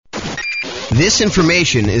This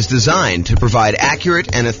information is designed to provide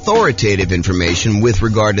accurate and authoritative information with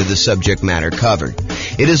regard to the subject matter covered.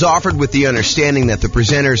 It is offered with the understanding that the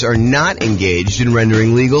presenters are not engaged in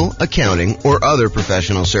rendering legal, accounting, or other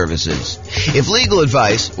professional services. If legal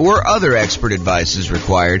advice or other expert advice is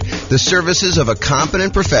required, the services of a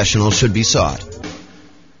competent professional should be sought.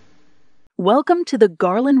 Welcome to the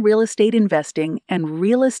Garland Real Estate Investing and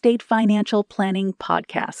Real Estate Financial Planning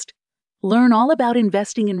podcast. Learn all about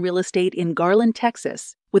investing in real estate in Garland,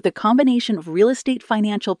 Texas, with a combination of real estate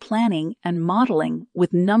financial planning and modeling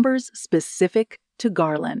with numbers specific to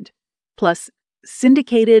Garland. Plus,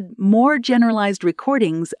 syndicated, more generalized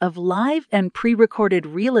recordings of live and pre-recorded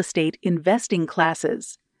real estate investing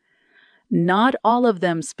classes. Not all of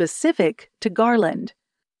them specific to Garland.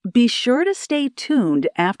 Be sure to stay tuned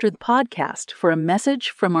after the podcast for a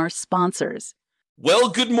message from our sponsors. Well,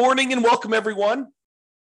 good morning and welcome, everyone.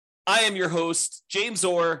 I am your host, James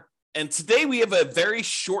Orr, and today we have a very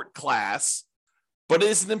short class, but it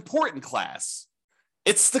is an important class.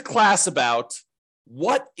 It's the class about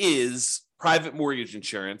what is private mortgage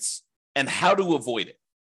insurance and how to avoid it.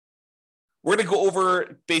 We're going to go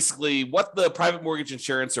over basically what the private mortgage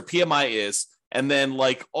insurance or PMI is, and then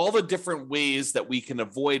like all the different ways that we can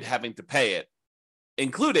avoid having to pay it,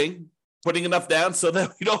 including putting enough down so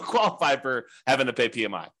that we don't qualify for having to pay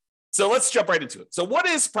PMI. So let's jump right into it. So what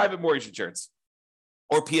is private mortgage insurance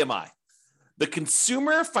or PMI? The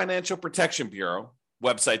Consumer Financial Protection Bureau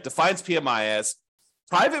website defines PMI as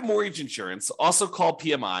private mortgage insurance, also called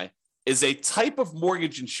PMI, is a type of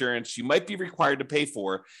mortgage insurance you might be required to pay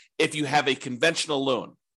for if you have a conventional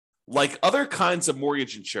loan. Like other kinds of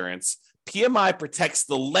mortgage insurance, PMI protects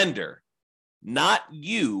the lender, not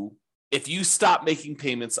you, if you stop making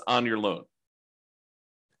payments on your loan.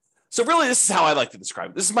 So really, this is how I like to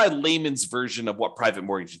describe it. This is my layman's version of what private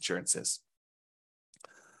mortgage insurance is.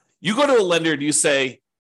 You go to a lender and you say,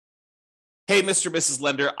 hey, Mr. and Mrs.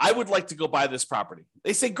 Lender, I would like to go buy this property.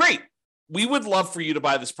 They say, great, we would love for you to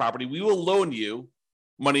buy this property. We will loan you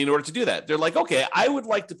money in order to do that. They're like, okay, I would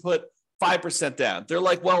like to put 5% down. They're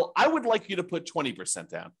like, well, I would like you to put 20%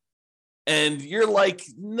 down. And you're like,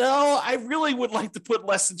 no, I really would like to put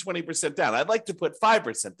less than 20% down. I'd like to put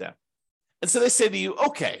 5% down. And so they say to you,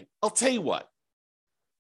 okay, I'll tell you what,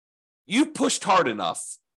 you pushed hard enough.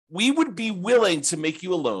 We would be willing to make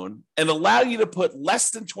you a loan and allow you to put less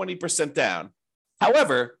than 20% down.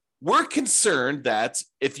 However, we're concerned that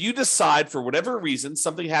if you decide for whatever reason,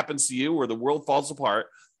 something happens to you or the world falls apart,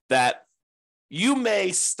 that you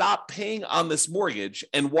may stop paying on this mortgage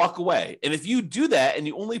and walk away. And if you do that and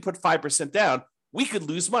you only put 5% down, we could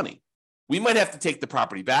lose money. We might have to take the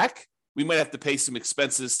property back. We might have to pay some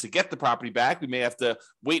expenses to get the property back. We may have to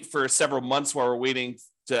wait for several months while we're waiting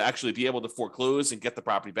to actually be able to foreclose and get the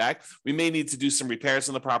property back. We may need to do some repairs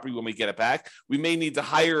on the property when we get it back. We may need to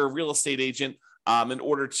hire a real estate agent in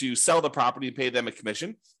order to sell the property and pay them a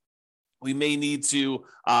commission. We may need to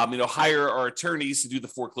hire our attorneys to do the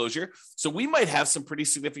foreclosure. So we might have some pretty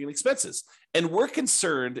significant expenses. And we're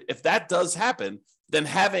concerned if that does happen, then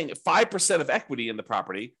having 5% of equity in the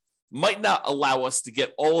property might not allow us to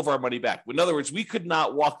get all of our money back. In other words, we could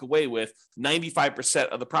not walk away with 95%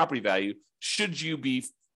 of the property value should you be,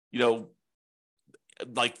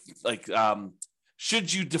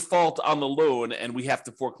 should you default on the loan and we have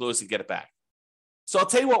to foreclose and get it back. So I'll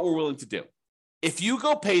tell you what we're willing to do. If you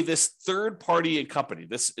go pay this third party company,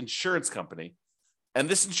 this insurance company, and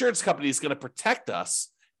this insurance company is going to protect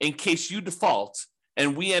us in case you default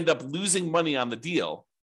and we end up losing money on the deal,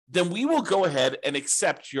 then we will go ahead and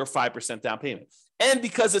accept your 5% down payment. And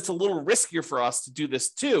because it's a little riskier for us to do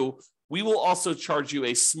this too, we will also charge you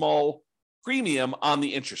a small premium on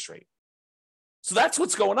the interest rate. So that's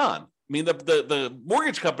what's going on. I mean, the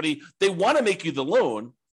mortgage company, they want to make you the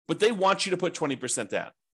loan, but they want you to put 20% down.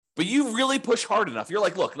 But you really push hard enough. You're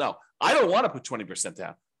like, look, no, I don't want to put 20%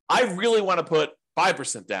 down. I really want to put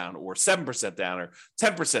 5% down or 7% down or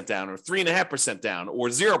 10% down or 3.5% down or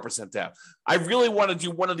 0% down. I really want to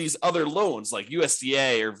do one of these other loans like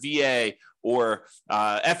USDA or VA or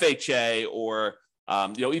FHA or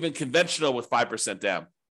even conventional with 5% down.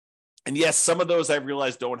 And yes, some of those I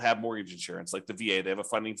realize don't have mortgage insurance, like the VA. They have a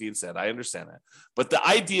funding fee instead. I understand that. But the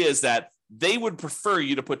idea is that they would prefer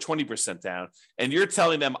you to put 20% down. And you're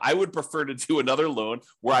telling them, I would prefer to do another loan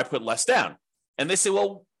where I put less down. And they say,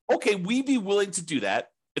 well, okay, we'd be willing to do that.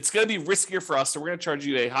 It's going to be riskier for us. So we're going to charge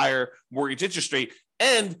you a higher mortgage interest rate.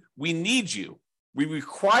 And we need you. We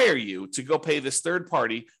require you to go pay this third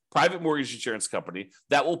party private mortgage insurance company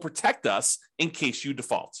that will protect us in case you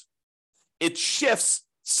default. It shifts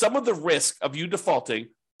some of the risk of you defaulting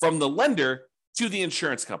from the lender to the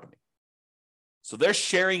insurance company. So they're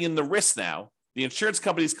sharing in the risk now. The insurance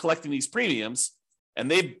company is collecting these premiums, and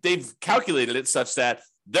they've calculated it such that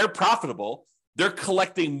they're profitable. They're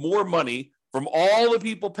collecting more money from all the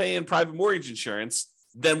people paying private mortgage insurance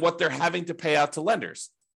than what they're having to pay out to lenders.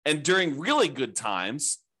 And during really good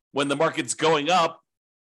times, when the market's going up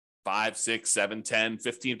 5, 6, 7, 10,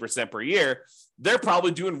 15% per year, they're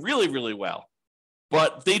probably doing really, really well.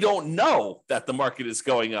 But they don't know that the market is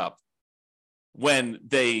going up when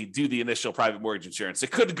they do the initial private mortgage insurance.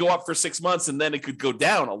 It could go up for 6 months and then it could go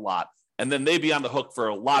down a lot. And then they'd be on the hook for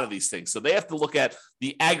a lot of these things. So they have to look at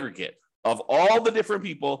the aggregate of all the different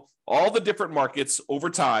people, all the different markets over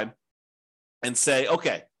time and say,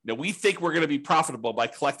 okay, now we think we're going to be profitable by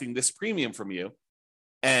collecting this premium from you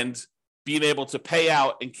and being able to pay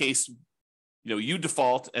out in case you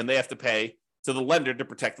default and they have to pay to the lender to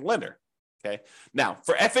protect the lender. Okay. Now,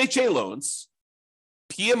 for FHA loans,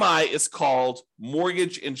 PMI is called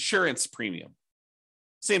mortgage insurance premium.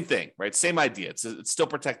 Same thing, right? Same idea. It's still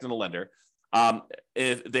protecting the lender.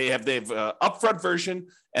 They have upfront version,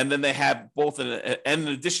 and then they have both, and in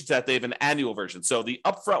addition to that, they have an annual version. So the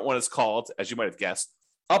upfront one is called, as you might have guessed,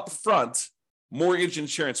 upfront mortgage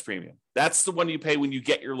insurance premium. That's the one you pay when you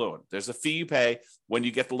get your loan. There's a fee you pay when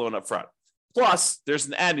you get the loan upfront. Plus, there's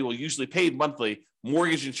an annual, usually paid monthly,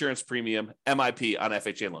 mortgage insurance premium, MIP, on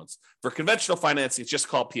FHA loans. For conventional financing, it's just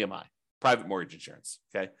called PMI, private mortgage insurance.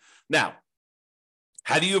 Okay. Now,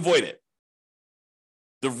 how do you avoid it?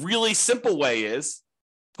 The really simple way is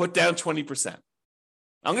put down 20%.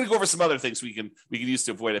 I'm going to go over some other things we can use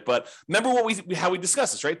to avoid it. But remember how we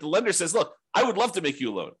discussed this, right? The lender says, look, I would love to make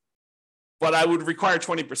you a loan, but I would require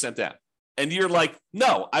 20% down. And you're like,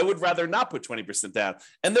 no, I would rather not put 20% down.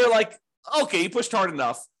 And they're like, okay, you pushed hard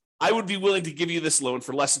enough. I would be willing to give you this loan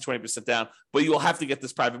for less than 20% down, but you will have to get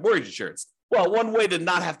this private mortgage insurance. Well, one way to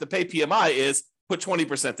not have to pay PMI is put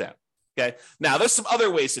 20% down. Okay. Now, there's some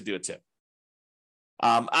other ways to do it too.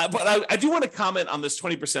 But I do want to comment on this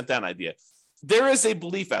 20% down idea. There is a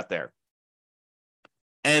belief out there,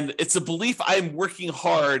 and it's a belief I'm working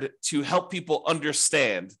hard to help people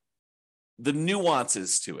understand the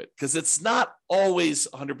nuances to it, because it's not always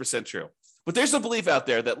 100% true. But there's a belief out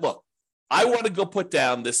there that, look, I want to go put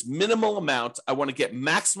down this minimal amount. I want to get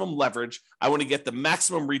maximum leverage. I want to get the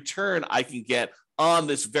maximum return I can get on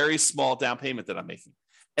this very small down payment that I'm making.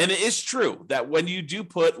 And it is true that when you do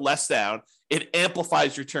put less down, it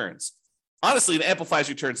amplifies returns. Honestly, it amplifies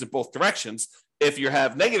returns in both directions. If you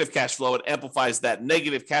have negative cash flow, it amplifies that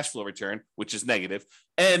negative cash flow return, which is negative.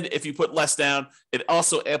 And if you put less down, it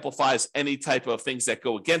also amplifies any type of things that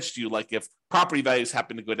go against you. Like if property values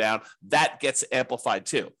happen to go down, that gets amplified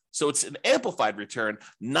too. So it's an amplified return,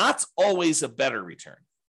 not always a better return.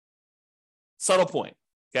 Subtle point,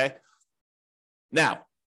 okay? Now,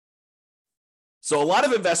 so a lot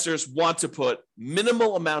of investors want to put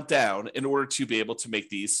minimal amount down in order to be able to make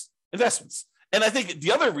these investments. And I think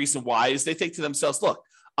the other reason why is they think to themselves, look,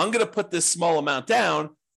 I'm going to put this small amount down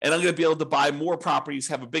and I'm going to be able to buy more properties,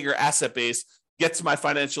 have a bigger asset base, get to my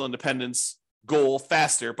financial independence goal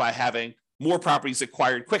faster by having more properties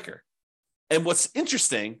acquired quicker. And what's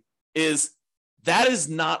interesting is that is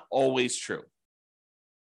not always true.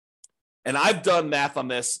 And I've done math on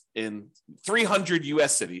this in 300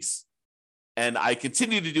 US cities. And I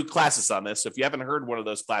continue to do classes on this. So if you haven't heard one of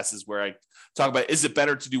those classes where I talk about, is it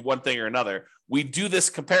better to do one thing or another? We do this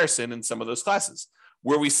comparison in some of those classes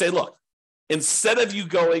where we say, look, instead of you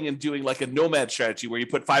going and doing like a nomad strategy where you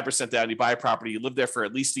put 5% down, you buy a property, you live there for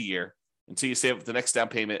at least a year until you save up the next down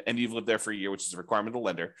payment and you've lived there for a year, which is a requirement of the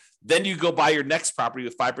lender. Then you go buy your next property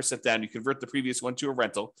with 5% down, you convert the previous one to a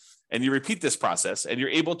rental, and you repeat this process, and you're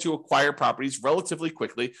able to acquire properties relatively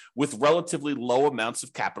quickly with relatively low amounts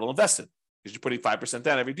of capital invested. Because you're putting 5%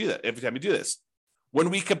 down every time you do this. When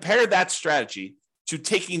we compare that strategy to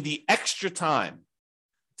taking the extra time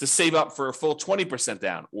to save up for a full 20%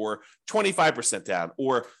 down or 25% down,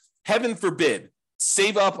 or heaven forbid,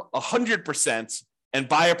 save up 100% and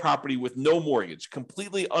buy a property with no mortgage,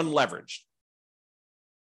 completely unleveraged,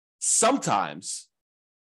 sometimes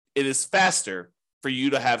it is faster for you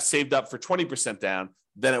to have saved up for 20% down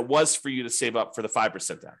than it was for you to save up for the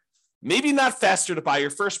 5% down. Maybe not faster to buy your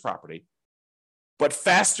first property, but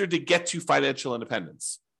faster to get to financial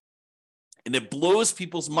independence. And it blows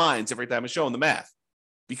people's minds every time I show them the math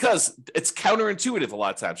because it's counterintuitive a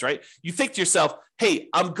lot of times, right? You think to yourself, hey,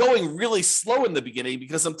 I'm going really slow in the beginning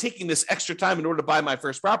because I'm taking this extra time in order to buy my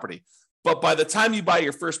first property. But by the time you buy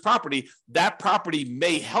your first property, that property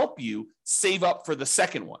may help you save up for the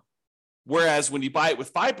second one. Whereas when you buy it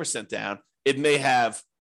with 5% down, it may have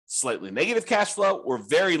slightly negative cash flow or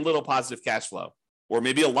very little positive cash flow, or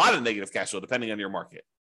maybe a lot of negative cash flow, depending on your market.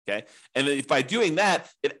 Okay. And if by doing that,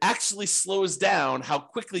 it actually slows down how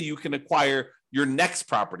quickly you can acquire your next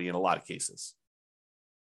property in a lot of cases.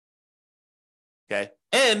 Okay.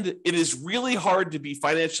 And it is really hard to be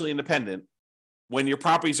financially independent when your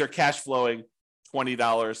properties are cash flowing $20,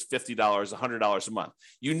 $50, $100 a month.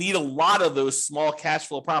 You need a lot of those small cash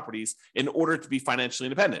flow properties in order to be financially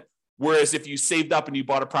independent. Whereas if you saved up and you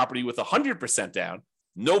bought a property with 100% down,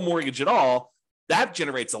 no mortgage at all, that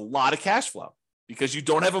generates a lot of cash flow because you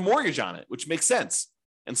don't have a mortgage on it, which makes sense.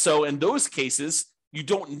 And so in those cases, you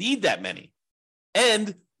don't need that many.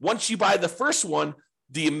 And once you buy the first one,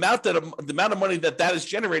 the amount of money that is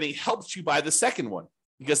generating helps you buy the second one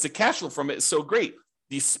because the cash flow from it is so great.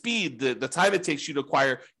 The speed, the time it takes you to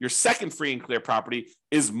acquire your second free and clear property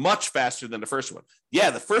is much faster than the first one. Yeah,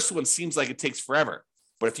 the first one seems like it takes forever.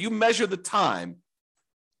 But if you measure the time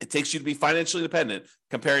it takes you to be financially independent,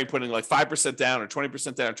 comparing putting like 5% down or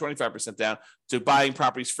 20% down or 25% down to buying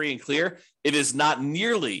properties free and clear, it is not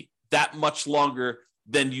nearly that much longer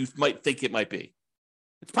than you might think it might be.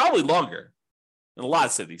 It's probably longer in a lot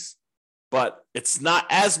of cities, but it's not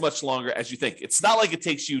as much longer as you think. It's not like it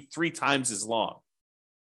takes you 3 times as long.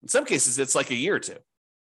 In some cases, it's like a year or two.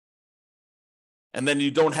 And then you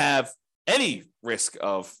don't have any risk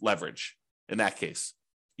of leverage in that case.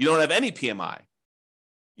 You don't have any PMI.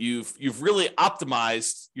 You've really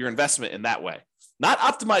optimized your investment in that way. Not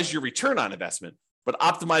optimize your return on investment, but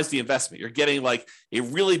optimize the investment. You're getting like a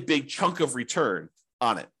really big chunk of return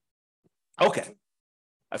on it. Okay.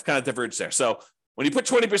 I've kind of diverged there. So when you put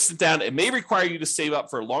 20% down, it may require you to save up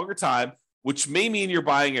for a longer time, which may mean you're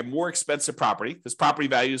buying a more expensive property because property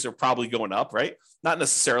values are probably going up, right? Not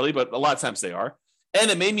necessarily, but a lot of times they are. And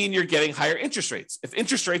it may mean you're getting higher interest rates. If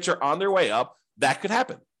interest rates are on their way up, that could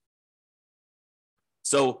happen.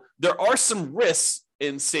 So there are some risks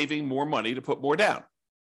in saving more money to put more down.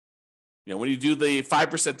 You know, when you do the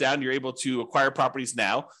 5% down, you're able to acquire properties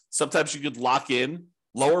now. Sometimes you could lock in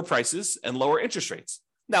lower prices and lower interest rates.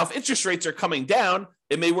 Now, if interest rates are coming down,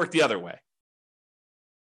 it may work the other way.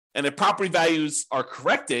 And if property values are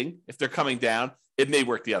correcting, if they're coming down, it may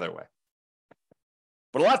work the other way.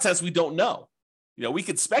 But a lot of times we don't know. You know, we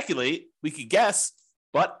could speculate, we could guess,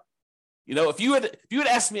 but you know, if you had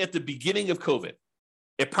asked me at the beginning of COVID,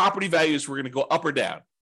 if property values were going to go up or down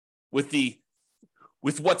with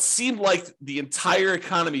what seemed like the entire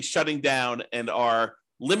economy shutting down and our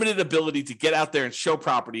limited ability to get out there and show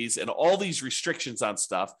properties and all these restrictions on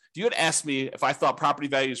stuff, if you had asked me if I thought property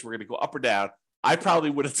values were going to go up or down, I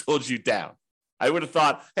probably would have told you down. I would have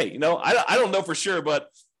thought, hey, you know, I don't know for sure, but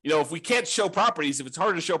you know, if we can't show properties, if it's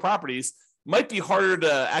harder to show properties, might be harder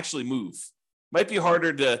to actually move. Might be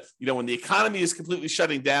harder to, you know, when the economy is completely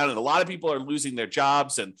shutting down and a lot of people are losing their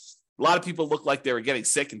jobs and a lot of people look like they were getting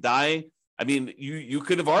sick and dying. I mean, you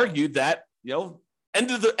could have argued that, you know, end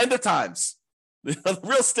of times, the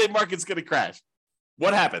real estate market's going to crash.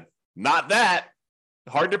 What happened? Not that.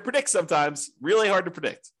 Hard to predict sometimes. Really hard to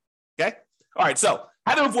predict. Okay. All right. So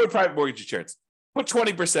how to avoid private mortgage insurance? Put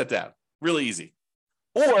 20% down. Really easy.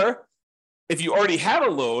 Or if you already have a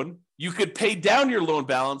loan, you could pay down your loan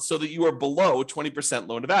balance so that you are below 20%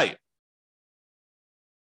 loan to value.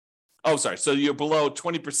 Oh, sorry. So you're below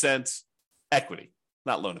 20% equity,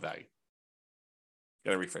 not loan to value.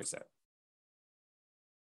 Got to rephrase that.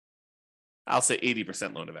 I'll say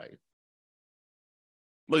 80% loan to value.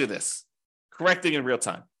 Look at this. Correcting in real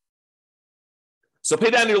time. So pay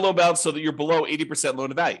down your loan balance so that you're below 80% loan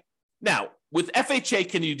to value. Now, with FHA,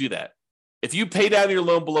 can you do that? If you pay down your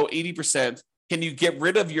loan below 80%, can you get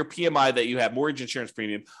rid of your PMI that you have, mortgage insurance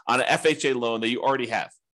premium, on an FHA loan that you already have?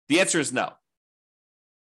 The answer is no.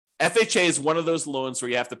 FHA is one of those loans where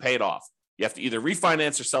you have to pay it off. You have to either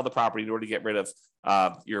refinance or sell the property in order to get rid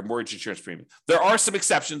of your mortgage insurance premium. There are some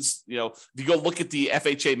exceptions. You know, if you go look at the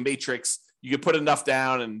FHA matrix, you can put enough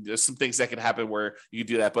down and there's some things that can happen where you can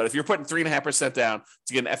do that. But if you're putting 3.5% down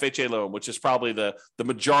to get an FHA loan, which is probably the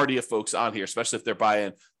majority of folks on here, especially if they're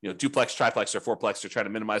buying, you know, duplex, triplex, or fourplex, they're trying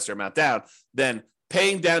to minimize their amount down, then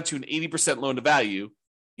paying down to an 80% loan to value,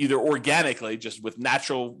 either organically, just with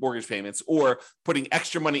natural mortgage payments, or putting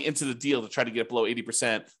extra money into the deal to try to get below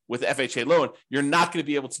 80% with FHA loan, you're not going to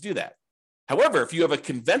be able to do that. However, if you have a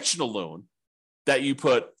conventional loan that you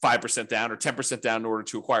put 5% down or 10% down in order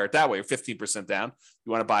to acquire it that way, or 15% down,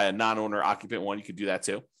 you want to buy a non-owner occupant one, you could do that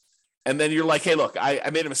too. And then you're like, hey, look, I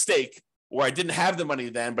made a mistake, or I didn't have the money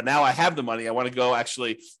then, but now I have the money. I want to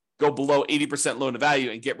actually go below 80% loan to value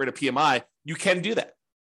and get rid of PMI. You can do that.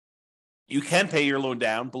 You can pay your loan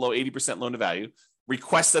down below 80% loan to value,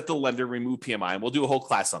 request that the lender remove PMI, and we'll do a whole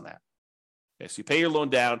class on that. Okay, so you pay your loan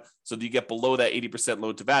down so that you get below that 80%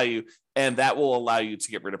 loan to value, and that will allow you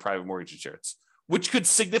to get rid of private mortgage insurance. which could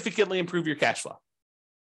significantly improve your cash flow.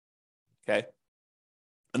 Okay.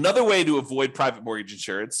 Another way to avoid private mortgage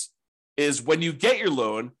insurance is when you get your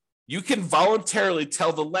loan, you can voluntarily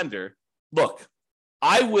tell the lender, look,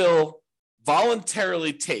 I will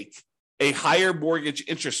voluntarily take a higher mortgage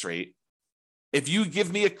interest rate if you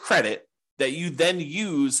give me a credit that you then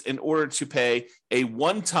use in order to pay a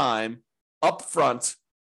one-time upfront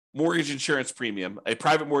mortgage insurance premium, a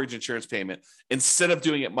private mortgage insurance payment, instead of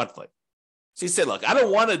doing it monthly. So you say, look, I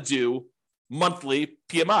don't want to do monthly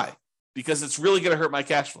PMI because it's really going to hurt my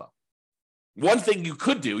cash flow. One thing you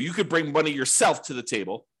could do, you could bring money yourself to the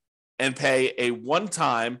table and pay a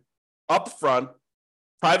one-time upfront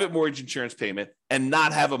private mortgage insurance payment and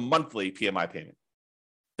not have a monthly PMI payment.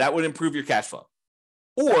 That would improve your cash flow.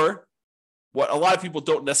 Or what a lot of people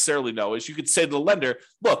don't necessarily know is you could say to the lender,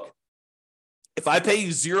 look, if I pay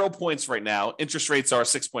you 0 points right now, interest rates are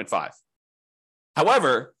 6.5.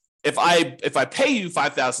 However, if I pay you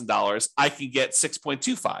 $5,000, I can get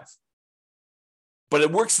 6.25. But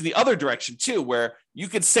it works in the other direction too, where you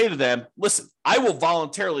could say to them, listen, I will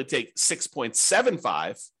voluntarily take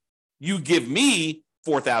 6.75. You give me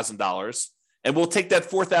 $4,000, and we'll take that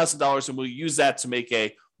 $4,000 and we'll use that to make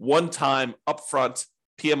a one-time upfront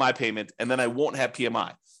PMI payment, and then I won't have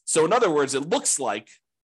PMI. So in other words, it looks like,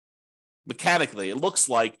 mechanically, it looks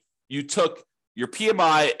like you took your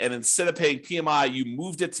PMI and instead of paying PMI, you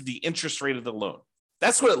moved it to the interest rate of the loan.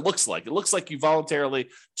 That's what it looks like. It looks like you voluntarily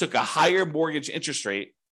took a higher mortgage interest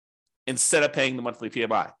rate instead of paying the monthly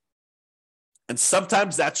PMI. And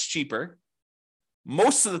sometimes that's cheaper.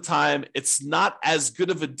 Most of the time, it's not as good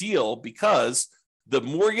of a deal because the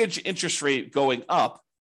mortgage interest rate going up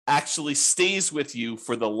actually stays with you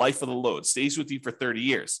for the life of the loan, stays with you for 30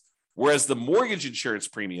 years. Whereas the mortgage insurance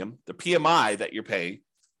premium, the PMI that you're paying,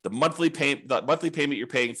 the monthly payment you're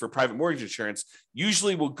paying for private mortgage insurance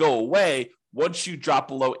usually will go away once you drop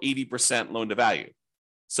below 80% loan to value.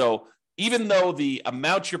 So even though the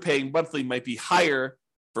amount you're paying monthly might be higher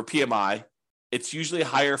for PMI, it's usually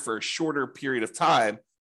higher for a shorter period of time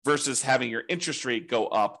versus having your interest rate go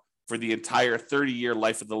up for the entire 30-year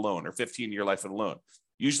life of the loan or 15-year life of the loan.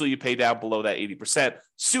 Usually you pay down below that 80%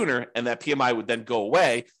 sooner, and that PMI would then go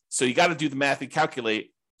away. So you got to do the math and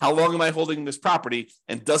calculate, how long am I holding this property,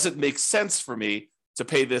 and does it make sense for me to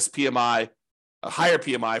pay this PMI, a higher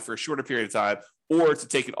PMI for a shorter period of time, or to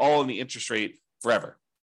take it all in the interest rate forever?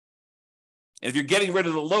 And if you're getting rid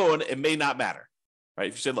of the loan, it may not matter, right?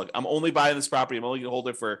 If you said, look, I'm only buying this property, I'm only going to hold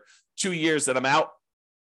it for 2 years, then I'm out,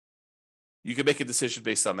 you can make a decision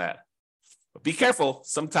based on that. But be careful.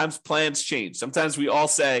 Sometimes plans change. Sometimes we all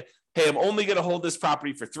say, hey, I'm only going to hold this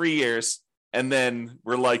property for 3 years. And then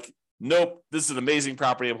we're like, nope, this is an amazing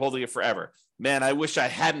property. I'm holding it forever. Man, I wish I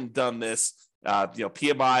hadn't done this,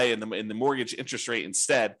 PMI and the mortgage interest rate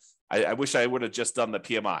instead. I wish I would have just done the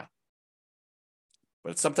PMI.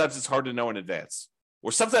 But sometimes it's hard to know in advance.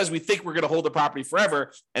 Or sometimes we think we're going to hold the property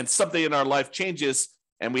forever and something in our life changes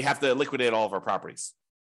and we have to liquidate all of our properties.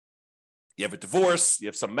 You have a divorce, you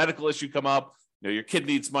have some medical issue come up, your kid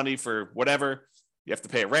needs money for whatever, you have to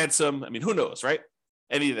pay a ransom. I mean, who knows, right?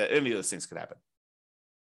 Any of those things could happen.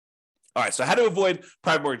 All right, so how to avoid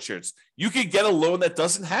private mortgage insurance? You could get a loan that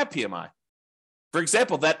doesn't have PMI. For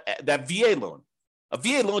example, that VA loan. A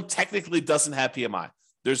VA loan technically doesn't have PMI.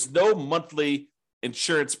 There's no monthly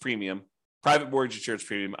insurance premium, private mortgage insurance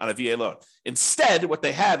premium on a VA loan. Instead, what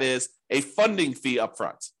they have is a funding fee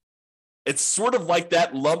upfront. It's sort of like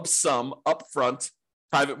that lump sum upfront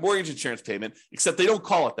private mortgage insurance payment, except they don't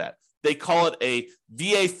call it that. They call it a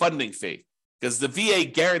VA funding fee because the VA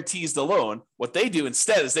guarantees the loan. What they do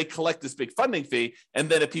instead is they collect this big funding fee, and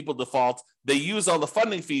then if people default, they use all the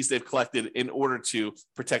funding fees they've collected in order to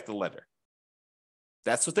protect the lender.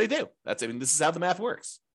 That's what they do. This is how the math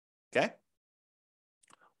works. Okay?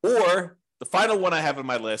 Or the final one I have on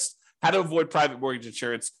my list, how to avoid private mortgage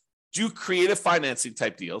insurance, do creative financing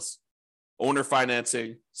type deals. Owner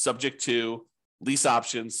financing, subject to, lease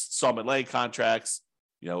options, installment land contracts,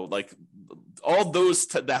 like all those,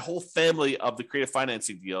 that whole family of the creative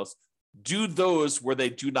financing deals, do those where they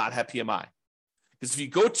do not have PMI. Because if you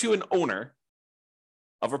go to an owner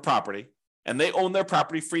of a property and they own their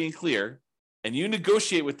property free and clear, and you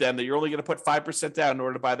negotiate with them that you're only going to put 5% down in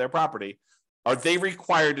order to buy their property, are they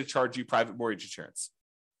required to charge you private mortgage insurance?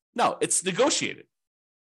 No, it's negotiated.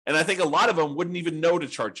 And I think a lot of them wouldn't even know to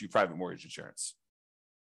charge you private mortgage insurance.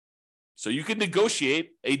 So you can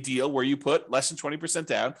negotiate a deal where you put less than 20%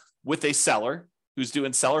 down with a seller who's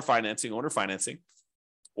doing seller financing, owner financing,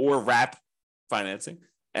 or wrap financing,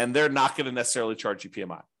 and they're not going to necessarily charge you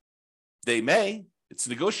PMI. They may, it's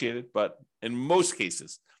negotiated, but in most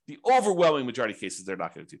cases, the overwhelming majority of cases, they're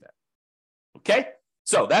not going to do that. Okay?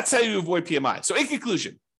 So that's how you avoid PMI. So in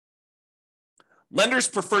conclusion, lenders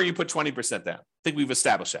prefer you put 20% down. I think we've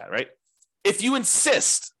established that, right? If you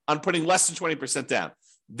insist on putting less than 20% down,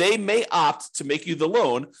 they may opt to make you the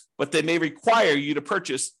loan, but they may require you to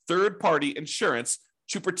purchase third-party insurance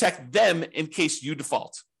to protect them in case you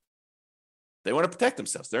default. They want to protect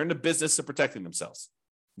themselves. They're in the business of protecting themselves.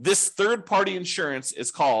 This third-party insurance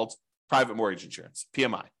is called private mortgage insurance,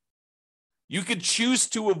 PMI. You could choose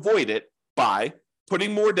to avoid it by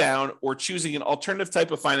putting more down or choosing an alternative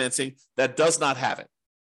type of financing that does not have it.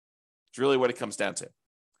 It's really what it comes down to.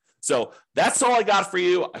 So that's all I got for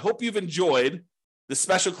you. I hope you've enjoyed this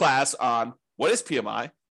special class on what is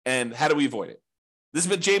PMI and how do we avoid it. This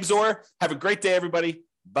has been James Orr. Have a great day, everybody.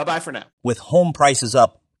 Bye-bye for now. With home prices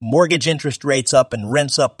up, mortgage interest rates up, and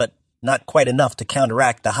rents up, but not quite enough to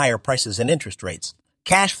counteract the higher prices and interest rates,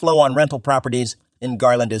 cash flow on rental properties in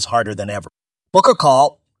Garland is harder than ever. Book a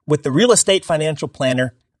call with the Real Estate Financial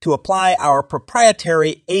Planner to apply our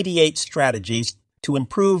proprietary 88 strategies to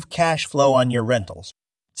improve cash flow on your rentals.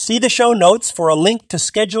 See the show notes for a link to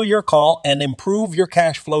schedule your call and improve your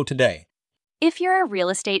cash flow today. If you're a real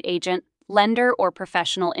estate agent, lender, or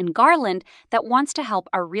professional in Garland that wants to help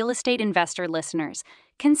our real estate investor listeners,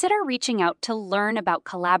 consider reaching out to learn about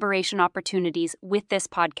collaboration opportunities with this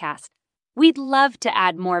podcast. We'd love to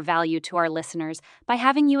add more value to our listeners by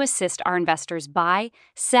having you assist our investors buy,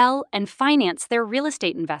 sell, and finance their real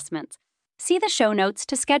estate investments. See the show notes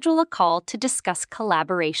to schedule a call to discuss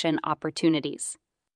collaboration opportunities.